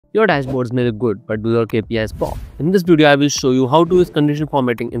Your dashboards may look good, but do your KPIs pop? In this video, I will show you how to use conditional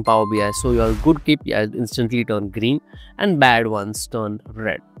formatting in Power BI so your good KPIs instantly turn green and bad ones turn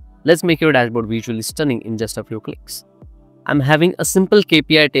red. Let's make your dashboard visually stunning in just a few clicks. I'm having a simple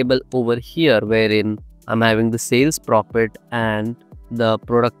KPI table over here wherein I'm having the sales, profit and the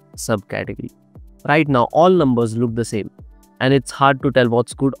product subcategory. Right now, all numbers look the same and it's hard to tell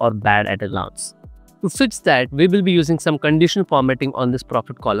what's good or bad at a glance. To fix that, we will be using some conditional formatting on this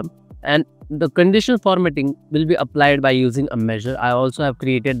profit column, and the conditional formatting will be applied by using a measure. I also have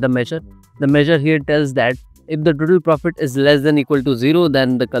created the measure. The measure here tells that if the total profit is less than equal to 0,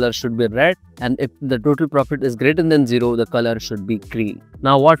 then the color should be red, and if the total profit is greater than 0, the color should be green.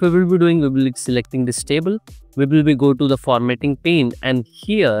 Now what we will be doing, we will be selecting this table. We will be go to the formatting pane, and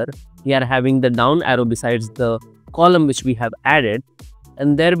here we are having the down arrow besides the column which we have added,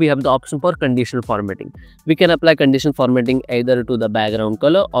 and there we have the option for conditional formatting. We can apply conditional formatting either to the background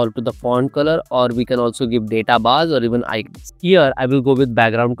color or to the font color, or we can also give data bars or even icons. Here I will go with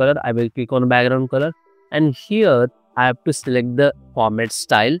background color. I will click on background color, and here I have to select the format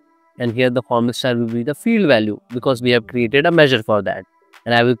style, and here the format style will be the field value because we have created a measure for that,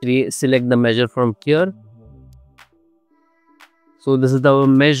 and I will select the measure from here. So this is the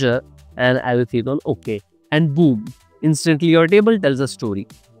measure, and I will click on OK, and boom, instantly your table tells a story.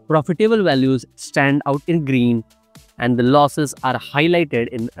 Profitable values stand out in green and the losses are highlighted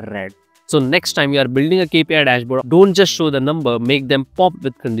in red. So next time you are building a KPI dashboard, don't just show the number, make them pop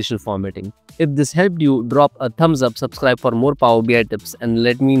with conditional formatting. If this helped you, drop a thumbs up, subscribe for more Power BI tips, and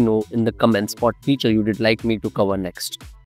let me know in the comments what feature you would like me to cover next.